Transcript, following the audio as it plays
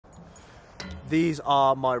These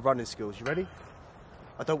are my running skills. You ready?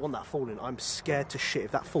 I don't want that falling. I'm scared to shit.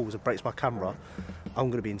 If that falls and breaks my camera, I'm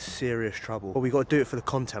going to be in serious trouble. But we got to do it for the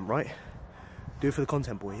content, right? Do it for the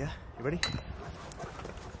content, boy, yeah? You ready?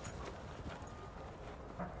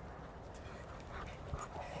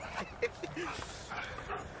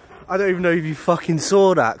 I don't even know if you fucking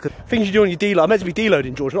saw that. Things you do on your deload. I'm meant to be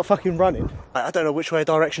deloading, George, not fucking running. I don't know which way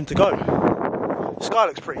direction to go. The sky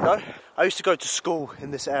looks pretty though. I used to go to school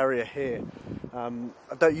in this area here.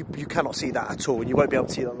 You cannot see that at all, and you won't be able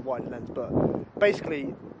to see that on the wide lens, but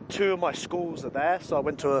basically 2 of my schools are there. So I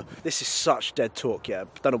went to this is such dead talk, yeah,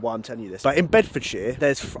 don't know why I'm telling you this, but in Bedfordshire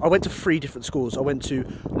I went to 3 different schools. I went to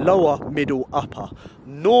lower, middle, upper.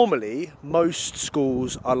 Normally most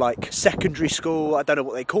schools are like secondary school, I don't know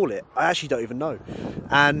what they call it, I actually don't even know.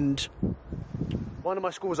 And one of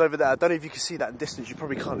my schools over there, I don't know if you can see that in distance, you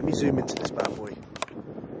probably can't. Let me zoom into this bad boy.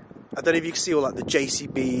 I don't know if you can see all like the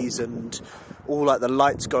JCBs and all like the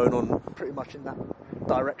lights going on pretty much in that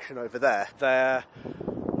direction over there. They're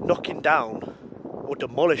knocking down or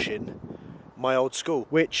demolishing my old school,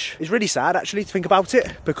 which is really sad actually to think about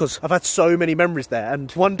it, because I've had so many memories there. And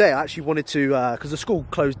one day I actually wanted to, because the school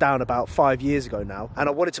closed down about 5 years ago now, and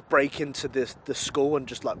I wanted to break into the school and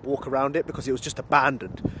just like walk around it, because it was just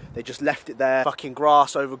abandoned. They just left it there, fucking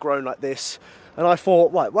grass overgrown like this. And I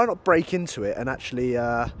thought, right, why not break into it and actually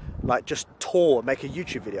like just tour and make a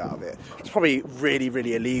YouTube video out of it? It's probably really,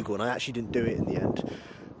 really illegal, and I actually didn't do it in the end.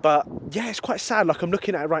 But yeah, it's quite sad. Like, I'm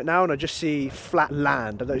looking at it right now and I just see flat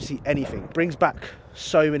land. I don't see anything. It brings back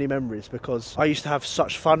so many memories, because I used to have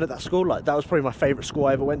such fun at that school. Like, that was probably my favourite school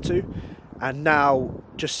I ever went to. And now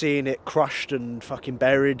just seeing it crushed and fucking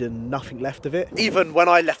buried and nothing left of it. Even when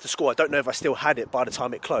I left the school, I don't know if I still had it by the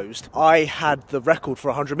time it closed. I had the record for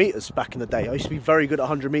 100 metres back in the day. I used to be very good at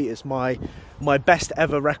 100 metres. My best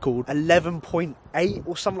ever record, 11.8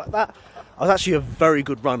 or something like that. I was actually a very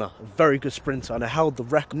good runner, a very good sprinter, and I held the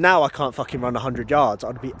record. Now I can't fucking run 100 yards.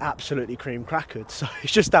 I'd be absolutely cream crackered. So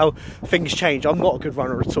it's just how things change. I'm not a good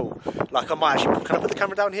runner at all. Like, I might actually, can I put the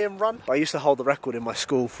camera down here and run? But I used to hold the record in my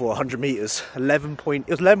school for 100 metres. It was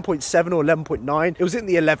 11.7 or 11.9. It was in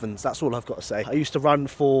the 11s, that's all I've got to say. I used to run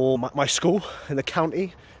for my school in the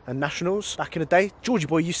county and nationals back in the day. Georgie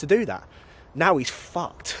boy used to do that. Now he's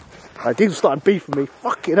fucked. Right, Diesel's starting beefing me.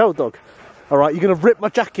 Fucking hell, dog. All right, you're gonna rip my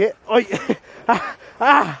jacket.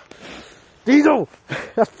 Diesel!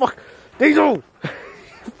 That's Diesel!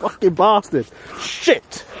 Fucking bastard!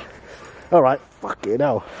 Shit! All right, fucking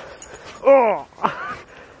hell. Oh!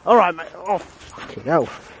 All right, mate. Oh, fucking hell.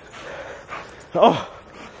 Oh!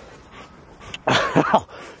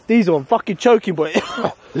 Diesel, I'm fucking choking, boy.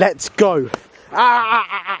 Let's go.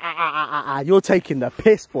 You're taking the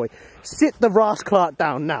piss, boy. Sit the Ras Clark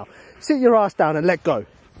down now. Sit your ass down and let go.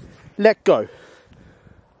 Let go.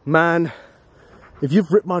 Man, if you've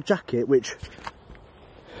ripped my jacket, which...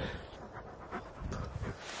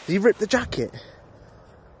 Did you rip the jacket?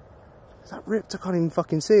 Is that ripped? I can't even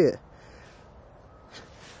fucking see it.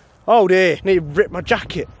 Oh dear, need to rip my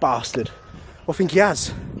jacket, bastard. I think he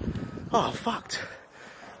has. Oh, fucked.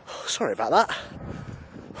 Sorry about that.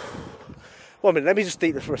 1 minute, let me just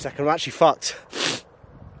deep this for a second. I'm actually fucked.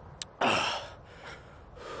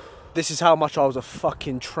 This is how much I was a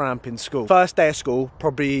fucking tramp in school. First day of school,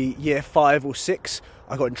 probably year 5 or 6,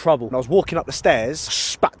 I got in trouble. And I was walking up the stairs,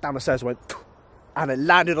 spat down the stairs, went, and it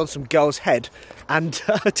landed on some girl's head. And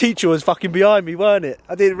a teacher was fucking behind me, weren't it?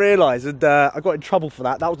 I didn't realise, and I got in trouble for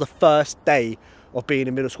that. That was the first day of being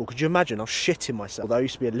in middle school. Could you imagine? I was shitting myself. Although I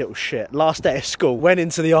used to be a little shit. Last day of school, went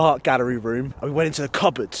into the art gallery room, and we went into the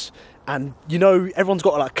cupboards. And you know, everyone's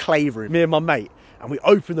got like a clay room, me and my mate. And we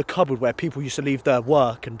opened the cupboard where people used to leave their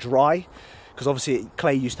work and dry, because obviously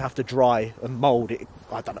clay used to have to dry and mould it.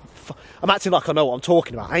 I don't know. I'm acting like I know what I'm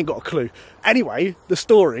talking about. I ain't got a clue. Anyway, the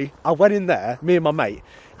story, I went in there, me and my mate,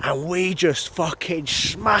 and we just fucking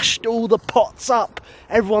smashed all the pots up.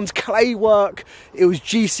 Everyone's clay work. It was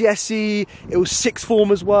GCSE, it was sixth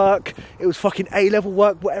formers work, it was fucking A-level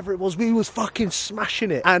work, whatever it was. We was fucking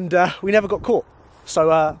smashing it. And we never got caught. So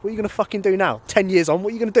what are you gonna fucking do now? 10 years on,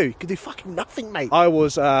 what are you gonna do? You can do fucking nothing, mate. I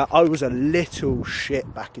was a little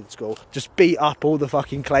shit back in school. Just beat up all the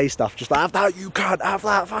fucking clay stuff. Just like, have that, you can't have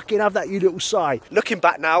that, fucking have that, you little sigh. Looking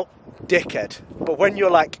back now, dickhead. But when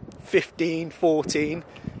you're like 15, 14,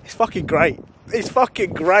 it's fucking great. It's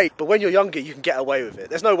fucking great. But when you're younger, you can get away with it.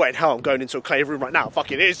 There's no way in hell I'm going into a clay room right now.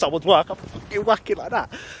 Fucking, it is someone's work. I'm fucking whacking like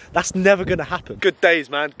that. That's never going to happen. Good days,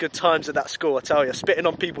 man. Good times at that school, I tell you. Spitting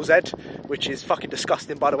on people's head, which is fucking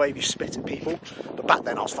disgusting, by the way, if you spit at people. But back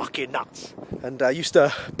then, I was fucking nuts. And I used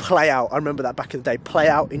to play out. I remember that back in the day. Play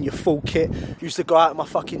out in your full kit. Used to go out in my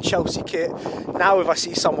fucking Chelsea kit. Now, if I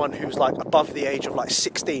see someone who's like above the age of like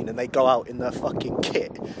 16 and they go out in their fucking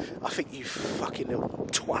kit, I think you fucking little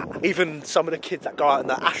twat. Even some of the kids that go out in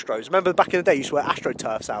their Astros. Remember back in the day, you used to wear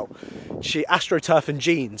AstroTurfs out. AstroTurf and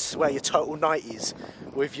jeans. Wear your total 90s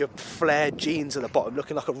with your flared jeans at the bottom,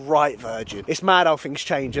 looking like a right virgin. It's mad how things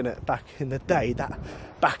change, isn't it? Back in the day,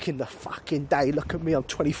 back in the fucking day, look at me, I'm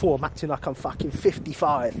 24, I'm acting like I'm fucking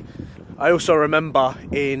 55. I also remember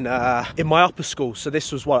in my upper school, so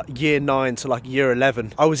this was what, year 9 to like year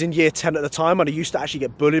 11. I was in year 10 at the time and I used to actually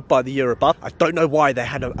get bullied by the year above. I don't know why they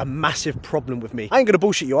had a massive problem with me. I ain't gonna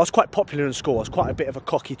bullshit you, I was quite popular in school. I was quite a bit of a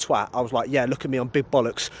cocky twat. I was like, yeah, look at me, I'm big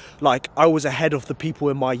bollocks. Like, I was ahead of the people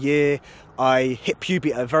in my year. I hit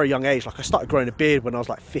puberty at a very young age. Like, I started growing a beard when I was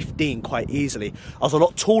like 15 quite easily. I was a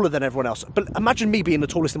lot taller than everyone else. But imagine me being the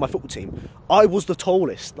tallest in my football team. I was the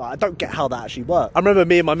tallest. Like, I don't get how that actually worked. I remember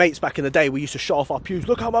me and my mates back in the day, we used to show off our pubes.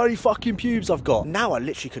 Look how many fucking pubes I've got. Now I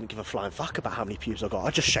literally couldn't give a flying fuck about how many pubes I've got. I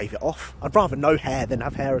just shave it off. I'd rather no hair than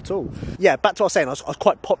have hair at all. Yeah, back to what I was saying, I was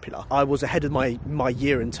quite popular. I was ahead of my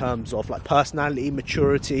year in terms of like personality,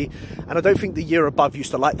 maturity, and I don't think the year above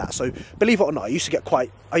used to like that. So believe it or not, I used to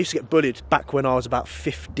get bullied back when I was about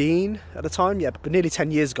 15 at the time, yeah, but nearly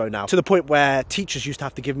 10 years ago now, to the point where teachers used to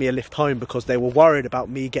have to give me a lift home because they were worried about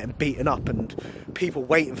me getting beaten up and people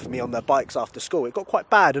waiting for me on their bikes after school. It got quite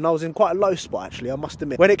bad and I was in quite a low spot, actually, I must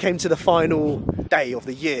admit. When it came to the final day of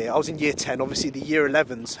the year, I was in year 10, obviously the year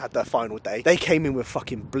 11s had their final day. They came in with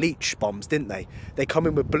fucking bleach bombs, didn't they? They come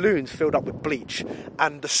in with balloons filled up with bleach,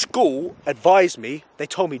 and the school advised me, they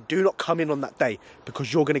told me, do not come in on that day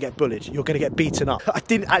because you're going to get bullied, you're going to get beaten up. I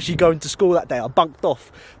didn't actually go into school that day. I bunked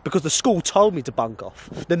off because the school told me to bunk off.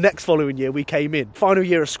 The next following year we came in. Final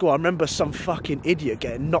year of school, I remember some fucking idiot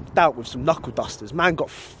getting knocked out with some knuckle dusters. Man got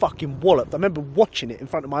fucking walloped. I remember watching it in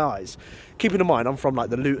front of my eyes. Keeping in mind, I'm from like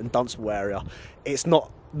the Luton Dunstable area. It's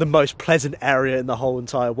not the most pleasant area in the whole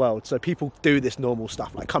entire world. So people do this normal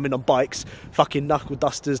stuff, like coming on bikes, fucking knuckle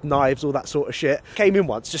dusters, knives, all that sort of shit. Came in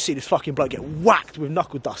once, just see this fucking bloke get whacked with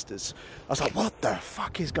knuckle dusters. I was like, what the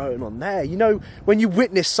fuck is going on there? You know, when you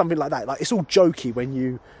witness something like that, like it's all jokey when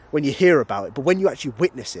you hear about it, but when you actually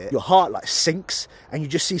witness it, your heart like sinks and you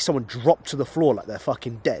just see someone drop to the floor like they're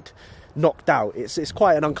fucking dead, knocked out. It's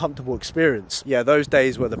quite an uncomfortable experience. Yeah, those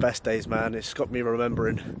days were the best days, man. It's got me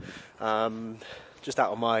remembering. Just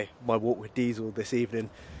out of my walk with Diesel this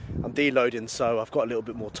evening, I'm deloading, so I've got a little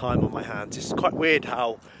bit more time on my hands. It's quite weird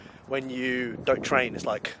how when you don't train, it's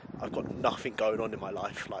like I've got nothing going on in my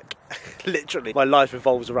life. Like literally my life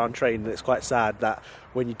revolves around training. It's quite sad that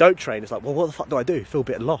when you don't train, it's like, well, what the fuck do I do? Feel a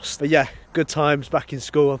bit lost. But yeah, good times back in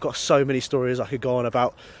school. I've got so many stories I could go on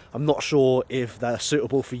about. I'm not sure if they're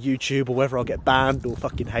suitable for YouTube or whether I'll get banned or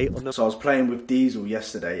fucking hate on them. So I was playing with Diesel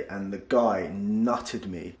yesterday and the guy nutted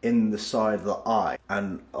me in the side of the eye.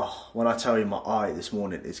 And oh, when I tell you my eye this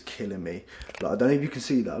morning is killing me. Like, I don't know if you can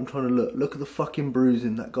see that. I'm trying to look. Look at the fucking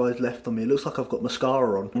bruising that guy's left on me. It looks like I've got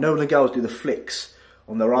mascara on. You know when the girls do the flicks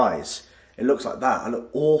on their eyes? It looks like that. I look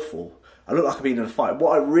awful. I look like I've been in a fight.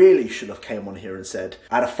 What I really should have came on here and said,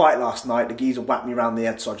 I had a fight last night, the geezer whacked me around the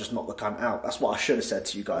head, so I just knocked the cunt out. That's what I should have said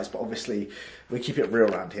to you guys, but obviously we keep it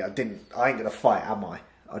real around here. I ain't gonna fight, am I?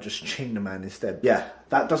 I'll just ching the man instead. Yeah,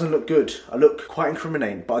 that doesn't look good. I look quite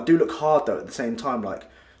incriminating, but I do look hard though at the same time. Like,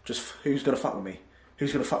 just who's gonna fuck with me?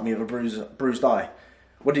 Who's gonna fuck me with a bruised eye?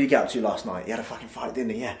 What did you get up to last night? You had a fucking fight,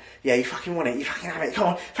 didn't you? Yeah, you fucking won it. You fucking have it. Come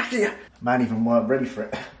on, fucking yeah. Man even weren't ready for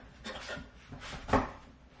it.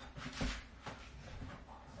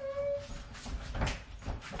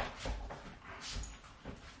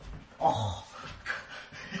 Oh,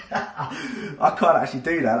 I can't actually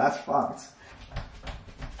do that, that's fucked.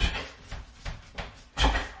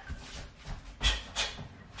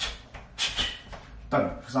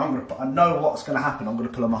 Don't, because I know what's going to happen, I'm going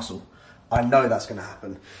to pull a muscle. I know that's going to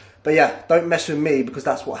happen. But yeah, don't mess with me because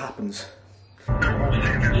that's what happens.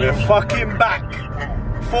 We're fucking back.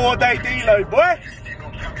 4-day deload, boy.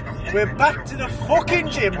 We're back to the fucking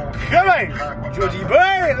gym. Come on, Georgie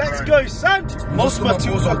boy, let's go, son. Most of my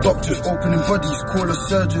tools are doctors, opening bodies, call us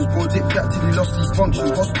surgeons. Bro, dip that till he lost his function.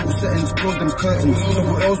 Hospital settings, close them curtains.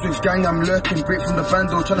 Someone else with gang, I'm lurking. Break from the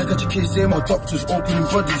bando, trying to catch a case here. My doctors, opening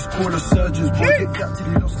bodies, call us surgeons. Bro, dip that till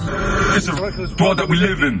he lost his... It's a world that we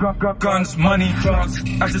live in. Guns, money, drugs.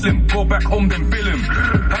 I just didn't go back home, then bill him.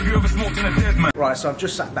 Have you ever smoked in a dead man? Right, so I've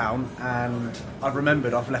just sat down and I've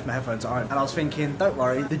remembered I've left my headphones at home. And I was thinking, don't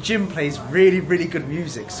worry, the gym plays really, really good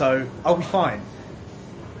music, so I'll be fine.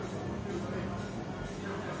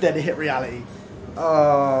 Then it hit reality.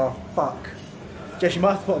 Oh, fuck. Jess, you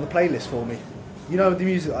might have to put on the playlist for me. You know the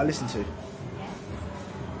music I listen to?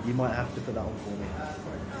 You might have to put that on for me.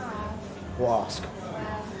 Or ask.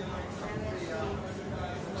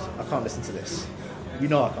 I can't listen to this. You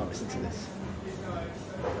know I can't listen to this.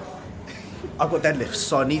 I've got deadlifts,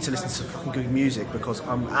 so I need to listen to some fucking good music because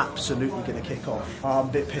I'm absolutely going to kick off. I'm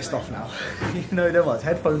a bit pissed off now. You know, there was.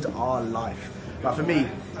 Headphones are life. Like for me,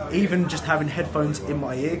 even just having headphones in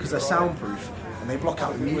my ear, because they're soundproof, and they block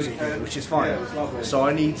out the music, which is fine. So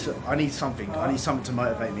I need something. I need something to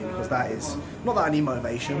motivate me, because that is, not that I need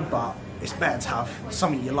motivation, but it's better to have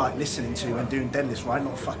something you like listening to and doing deadlifts, right?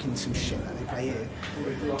 Not fucking some shit that they play here.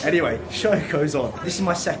 Anyway, show goes on. This is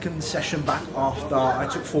my second session back after I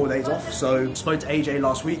took 4 days off. So spoke to AJ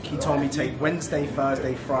last week. He told me to take Wednesday,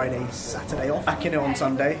 Thursday, Friday, Saturday off. Back in it on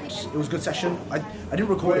Sunday. It was a good session. I didn't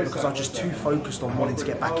record it because I was just too focused on wanting to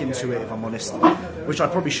get back into it, if I'm honest, which I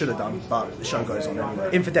probably should have done, but the show goes on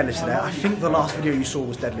anyway. In for deadlifts today. I think the last video you saw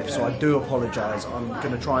was deadlift, so I do apologise. I'm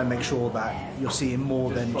going to try and make sure that you're seeing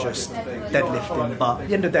more than just deadlifting, but at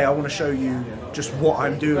the end of the day I want to show you just what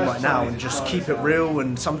I'm doing right now and just keep it real.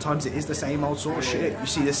 And sometimes it is the same old sort of shit. You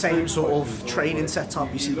see the same sort of training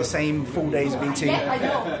setup, you see the same full days of eating,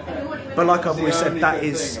 but like I've always said, that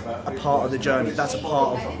is a part of the journey. That's a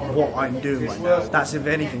part of what I'm doing right now. That's, if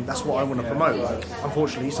anything, that's what I want to promote. Like,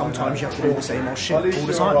 unfortunately, sometimes you have to do the same old shit all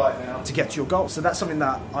the time to get to your goal. So that's something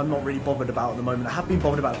that I'm not really bothered about at the moment. I have been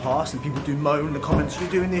bothered about in the past, and people do moan in the comments,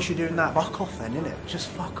 you're doing this, you're doing that. Fuck off then, innit? Just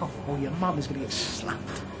fuck off, or your mum is going to get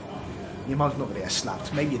slapped. Your mum's not going to get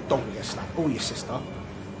slapped. Maybe your dog will get slapped, or your sister.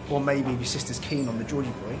 Or maybe if your sister's keen on the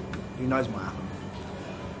Georgie boy, who knows what happened.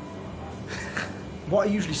 What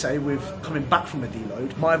I usually say with coming back from a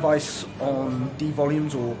deload, my advice on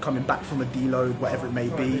D-volumes or coming back from a deload, whatever it may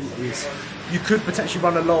be, is you could potentially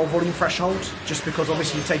run a lower volume threshold, just because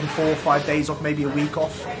obviously you've taken 4 or 5 days off, maybe a week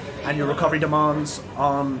off, and your recovery demands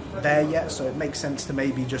aren't there yet, so it makes sense to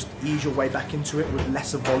maybe just ease your way back into it with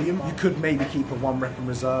lesser volume. You could maybe keep a 1 rep in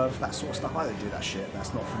reserve, that sort of stuff. I don't do that shit,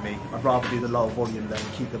 that's not for me. I'd rather do the lower volume than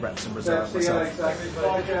keep the reps in reserve myself.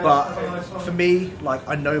 But for me, like,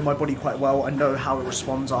 I know my body quite well, I know how it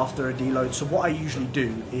responds after a deload, so what I usually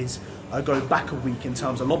do is I go back a week in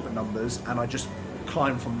terms of allotment numbers, and I just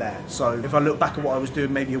climb from there. So if I look back at what I was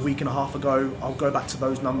doing maybe a week and a half ago, I'll go back to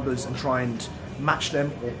those numbers and try and match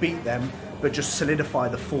them or beat them, but just solidify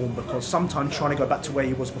the form, because sometimes trying to go back to where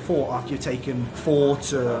you was before after you've taken 4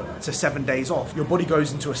 to 7 days off, your body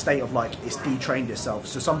goes into a state of like it's detrained itself.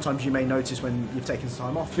 So sometimes you may notice when you've taken some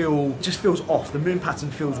time off, just feels off, the movement pattern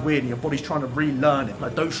feels weird and your body's trying to relearn it.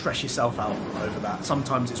 Like, don't stress yourself out over that.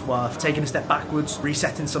 Sometimes it's worth taking a step backwards,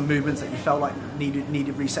 resetting some movements that you felt like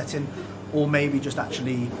needed resetting, or maybe just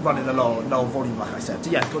actually running a lower volume, like I said. So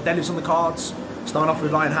yeah, got deadlifts on the cards, starting off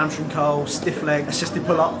with lying hamstring curl, stiff leg, assisted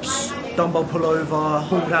pull-ups, dumbbell pullover,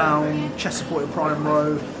 pull down, chest supported prime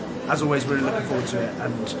row. As always, really looking forward to it.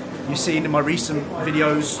 And you've seen in my recent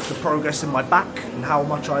videos the progress in my back and how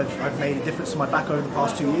much I've made a difference to my back over the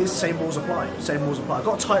past 2 years. Same rules apply, same rules apply. I've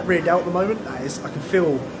got a tight rear delt at the moment, that is, I can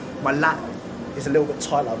feel my lat is a little bit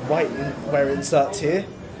tight, like right in where it inserts here.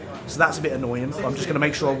 So that's a bit annoying. I'm just going to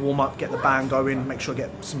make sure I warm up, get the band going, make sure I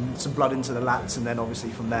get some blood into the lats, and then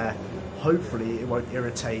obviously from there, hopefully it won't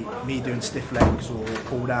irritate me doing stiff legs or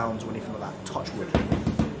pull downs or anything like that. Touch wood.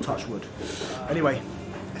 Touch wood. Anyway,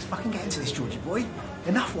 let's fucking get into this, Georgie boy.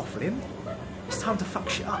 Enough waffling. It's time to fuck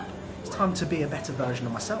shit up. It's time to be a better version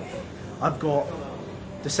of myself. I've got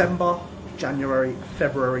December, January,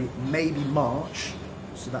 February, maybe March.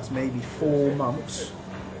 So that's maybe 4 months.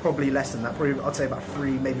 Probably less than that, probably I'd say about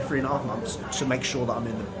 3, maybe 3.5 months, to make sure that I'm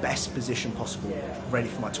in the best position possible, ready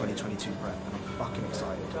for my 2022 prep, and I'm fucking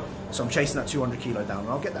excited. So I'm chasing that 200 kilo down, and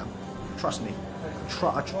I'll get down. Trust me.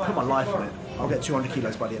 I put my life on it. I'll get 200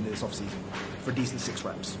 kilos by the end of this off-season for a decent 6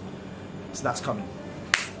 reps. So that's coming.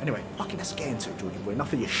 Anyway, fucking let's get into it, Georgie boy.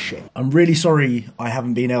 Enough of your shit. I'm really sorry I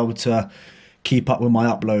haven't been able to keep up with my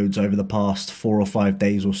uploads over the past 4 or 5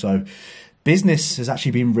 days or so. Business has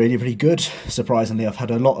actually been really, really good, surprisingly. I've had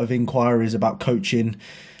a lot of inquiries about coaching.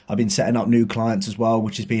 I've been setting up new clients as well,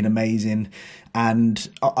 which has been amazing. And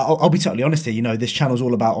I'll be totally honest here, you know, this channel's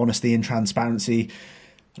all about honesty and transparency.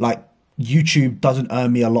 Like, YouTube doesn't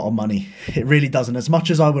earn me a lot of money. It really doesn't. As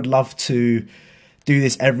much as I would love to do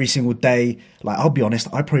this every single day, like, I'll be honest,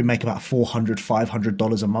 I probably make about $400,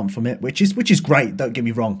 $500 a month from it, which is great. Don't get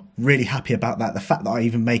me wrong. Really happy about that. The fact that I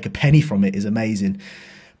even make a penny from it is amazing.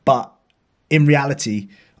 But in reality,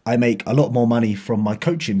 I make a lot more money from my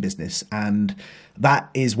coaching business, and that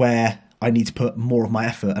is where I need to put more of my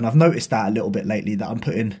effort. And I've noticed that a little bit lately, that I'm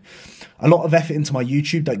putting a lot of effort into my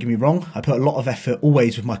YouTube. Don't get me wrong. I put a lot of effort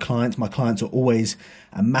always with my clients. My clients are always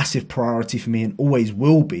a massive priority for me and always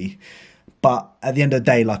will be. But at the end of the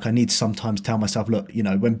day, like, I need to sometimes tell myself, look, you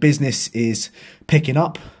know, when business is picking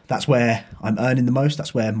up, that's where I'm earning the most.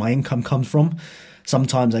 That's where my income comes from.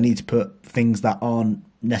 Sometimes I need to put things that aren't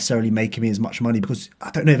necessarily making me as much money, because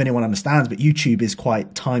I don't know if anyone understands, but YouTube is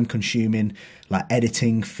quite time consuming, like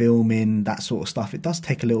editing, filming, that sort of stuff. It does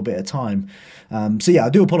take a little bit of time. So yeah, I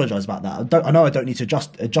do apologize about that. I know I don't need to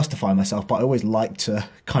justify myself, but I always like to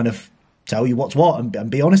kind of tell you what's what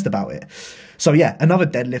and be honest about it. So yeah, another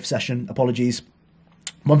deadlift session. Apologies.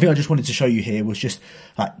 One thing I just wanted to show you here was just,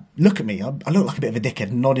 like, look at me. I look like a bit of a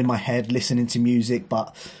dickhead, nodding my head, listening to music,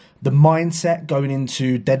 but the mindset going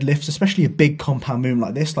into deadlifts, especially a big compound movement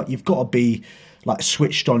like this, like, you've got to be like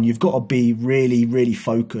switched on. You've got to be really, really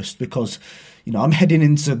focused, because, you know, I'm heading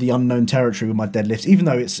into the unknown territory with my deadlifts, even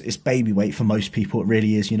though it's baby weight for most people. It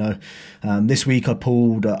really is, you know. This week I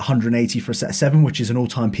pulled 180 for a set of 7, which is an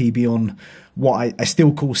all-time PB on what I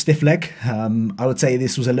still call stiff leg. I would say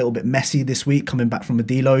this was a little bit messy this week coming back from a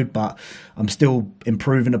deload, but I'm still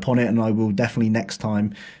improving upon it, and I will definitely next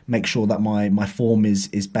time make sure that my form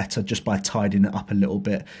is better just by tidying it up a little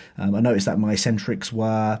bit. I noticed that my eccentrics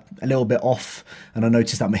were a little bit off, and I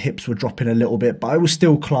noticed that my hips were dropping a little bit, but I will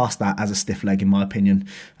still class that as a stiff leg in my opinion.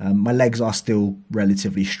 My legs are still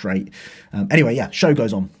relatively straight. Anyway, yeah, show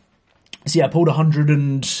goes on. So yeah, I pulled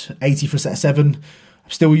 180 for a set of 7.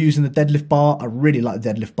 I'm still using the deadlift bar. I really like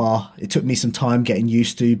the deadlift bar. It took me some time getting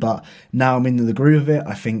used to, but now I'm in the groove of it.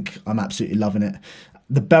 I think I'm absolutely loving it.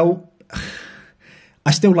 The belt,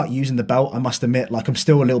 I still like using the belt, I must admit. Like, I'm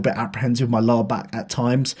still a little bit apprehensive with my lower back at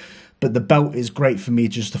times, but the belt is great for me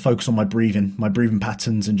just to focus on my breathing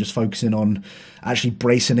patterns, and just focusing on actually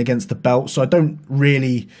bracing against the belt. So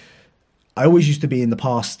I always used to be in the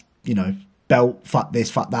past, you know, belt, fuck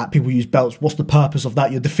this, fuck that. People use belts. What's the purpose of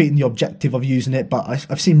that? You're defeating the objective of using it. But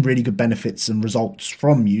I've seen really good benefits and results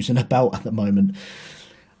from using a belt at the moment.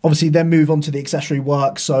 Obviously, then move on to the accessory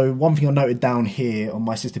work. So one thing I noted down here on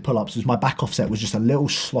my assisted pull-ups was my back offset was just a little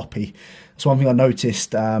sloppy. So one thing I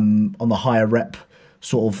noticed on the higher rep,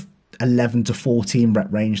 sort of 11 to 14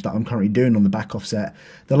 rep range that I'm currently doing on the back offset,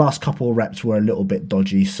 the last couple of reps were a little bit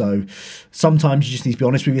dodgy. So sometimes you just need to be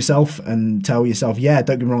honest with yourself and tell yourself, yeah,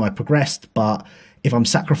 don't get me wrong, I progressed, but if I'm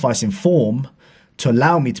sacrificing form to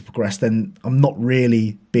allow me to progress, then I'm not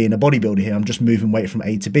really being a bodybuilder here. I'm just moving weight from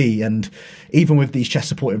A to B. And even with these chest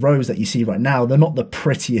supported rows that you see right now, they're not the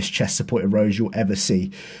prettiest chest supported rows you'll ever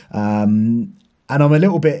see. And I'm a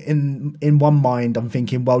little bit in one mind, I'm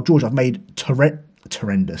thinking, well, George, I've made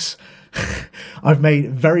horrendous. I've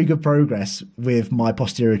made very good progress with my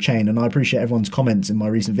posterior chain, and I appreciate everyone's comments in my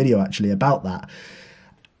recent video actually about that.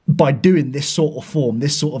 By doing this sort of form,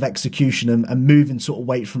 this sort of execution, and moving sort of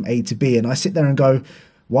weight from A to B, and I sit there and go,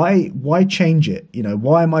 why change it? You know,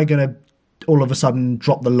 why am I going to all of a sudden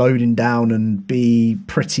drop the loading down and be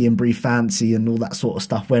pretty and breathe fancy and all that sort of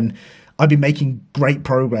stuff when I've been making great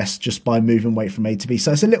progress just by moving weight from A to B?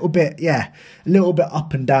 So it's a little bit, yeah, a little bit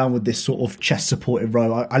up and down with this sort of chest supported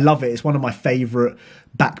row. I love it. It's one of my favorite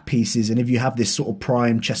back pieces. And if you have this sort of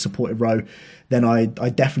prime chest supported row, then I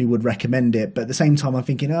definitely would recommend it. But at the same time, I'm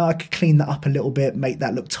thinking, oh, I could clean that up a little bit, make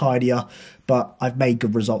that look tidier. But I've made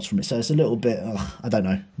good results from it. So it's a little bit, I don't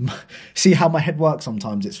know. See how my head works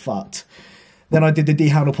sometimes? It's fucked. Then I did the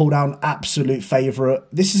D-handle pull down, absolute favourite.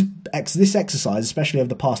 This exercise, especially over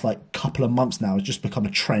the past like couple of months now, has just become a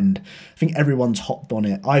trend. I think everyone's hopped on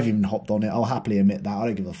it. I've even hopped on it. I'll happily admit that. I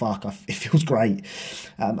don't give a fuck. It feels great.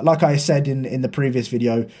 Like I said in the previous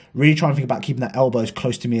video, really trying to think about keeping that elbow as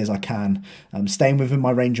close to me as I can. Staying within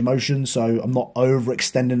my range of motion, so I'm not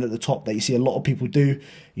overextending at the top that you see a lot of people do.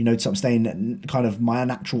 You notice I'm staying at kind of my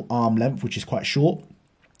natural arm length, which is quite short.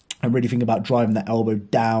 I'm really thinking about driving that elbow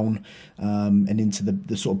down and into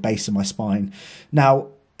the sort of base of my spine. Now,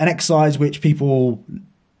 an exercise which people,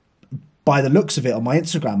 by the looks of it on my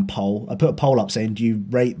Instagram poll, I put a poll up saying, do you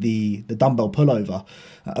rate the dumbbell pullover?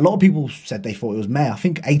 A lot of people said they thought it was meh. I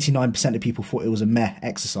think 89% of people thought it was a meh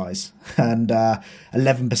exercise, and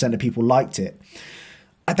 11% of people liked it.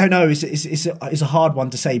 I don't know. It's a hard one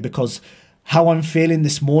to say, because how I'm feeling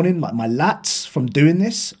this morning, like my lats from doing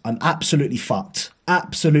this, I'm absolutely fucked.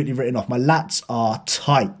 Absolutely written off. My lats are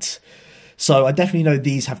tight. So I definitely know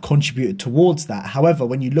these have contributed towards that. However,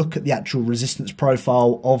 when you look at the actual resistance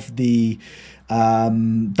profile of the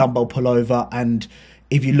dumbbell pullover, and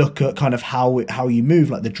if you look at kind of how you move,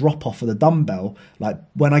 like the drop off of the dumbbell, like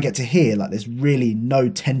when I get to here, like there's really no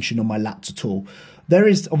tension on my lats at all. There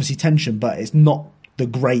is obviously tension, but it's not the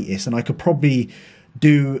greatest, and I could probably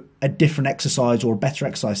do a different exercise or a better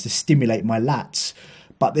exercise to stimulate my lats.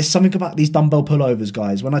 But there's something about these dumbbell pullovers,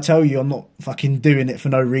 guys. When I tell you I'm not fucking doing it for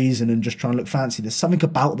no reason and just trying to look fancy, there's something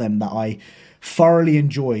about them that I thoroughly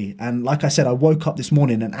enjoy. And like I said, I woke up this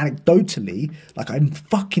morning and anecdotally, like, I'm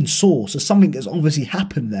fucking sore. So something has obviously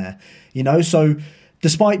happened there, you know? So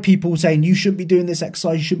despite people saying you shouldn't be doing this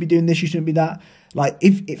exercise, you should be doing this, you shouldn't be that, like,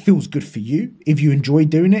 if it feels good for you, if you enjoy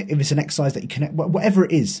doing it, if it's an exercise that you connect, whatever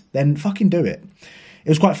it is, then fucking do it. It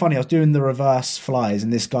was quite funny. I was doing the reverse flies,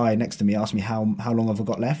 and this guy next to me asked me how long have I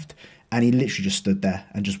got left, and he literally just stood there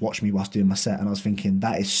and just watched me whilst doing my set. And I was thinking,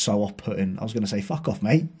 that is so off-putting. I was going to say, fuck off,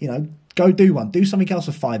 mate. You know, go do one. Do something else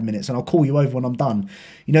for 5 minutes, and I'll call you over when I'm done.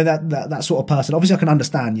 You know, that sort of person. Obviously, I can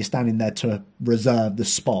understand you're standing there to reserve the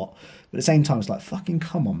spot, but at the same time, it's like, fucking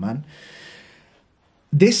come on, man.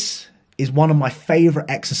 This is one of my favourite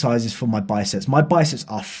exercises for my biceps. My biceps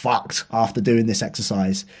are fucked after doing this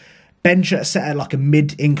exercise. Bench set at like a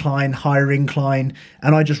mid-incline, higher incline,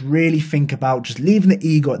 and I just really think about just leaving the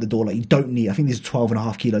ego at the door. Like, you don't need, I think these are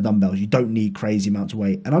 12.5 kilo dumbbells, you don't need crazy amounts of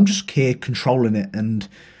weight, and I'm just here controlling it, and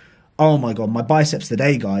oh my god, my biceps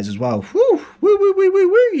today, guys, as well. Woo, woo, woo, woo, woo,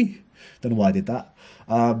 woo. Don't know why I did that.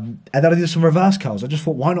 And then I did some reverse curls. I just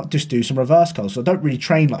thought, why not just do some reverse curls? So I don't really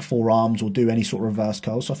train like forearms or do any sort of reverse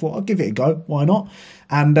curls. So I thought, I'll give it a go. Why not?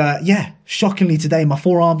 And yeah, shockingly today, my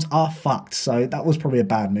forearms are fucked. So that was probably a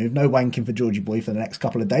bad move. No wanking for Georgie boy for the next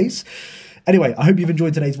couple of days. Anyway, I hope you've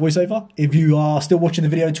enjoyed today's voiceover. If you are still watching the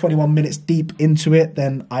video 21 minutes deep into it,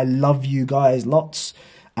 then I love you guys lots.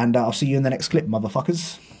 And I'll see you in the next clip,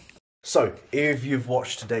 motherfuckers. So, if you've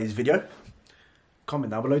watched today's video,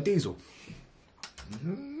 comment down below Diesel.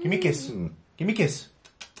 Give me a kiss. Give me a kiss.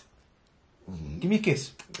 Give me a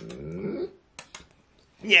kiss.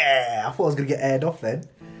 Yeah, I thought I was going to get aired off then.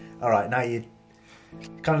 Alright, now you're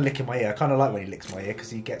kind of licking my ear. I kind of like when he licks my ear because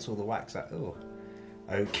he gets all the wax out. Oh.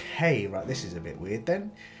 Okay, right, this is a bit weird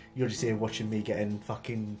then. You're just here watching me getting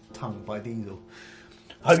fucking tongued by Diesel.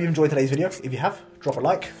 I hope you enjoyed today's video. If you have, drop a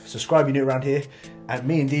like, subscribe if you're new around here, and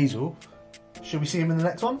me and Diesel, should we see him in the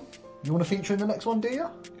next one? You want to feature in the next one, do you?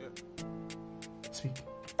 Speak.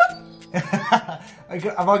 Am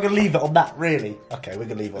I going to leave it on that, really? Okay, we're going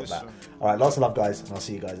to leave it on that. Alright, lots of love, guys, and I'll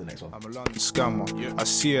see you guys in the next one. I'm a London scammer. I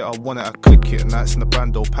see it, I want it, I click it. Nights in the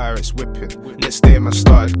bando, pirates whipping. Next day, man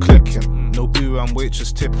started clicking. No boo and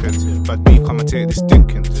waitress tipping. Bad B, come and take this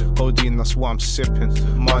dinking. Codeine, that's what I'm sipping.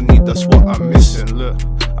 Money, that's what I'm missing. Look,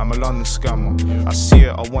 I'm a London scammer. I see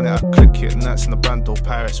it, I want it, I click it. Nights in the bando,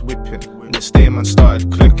 pirates whipping. Next day, man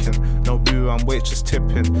started clicking. No boo and waitress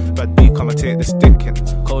tipping. Bad B, come and take this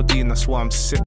dinking. Codeine, that's what I'm sipping.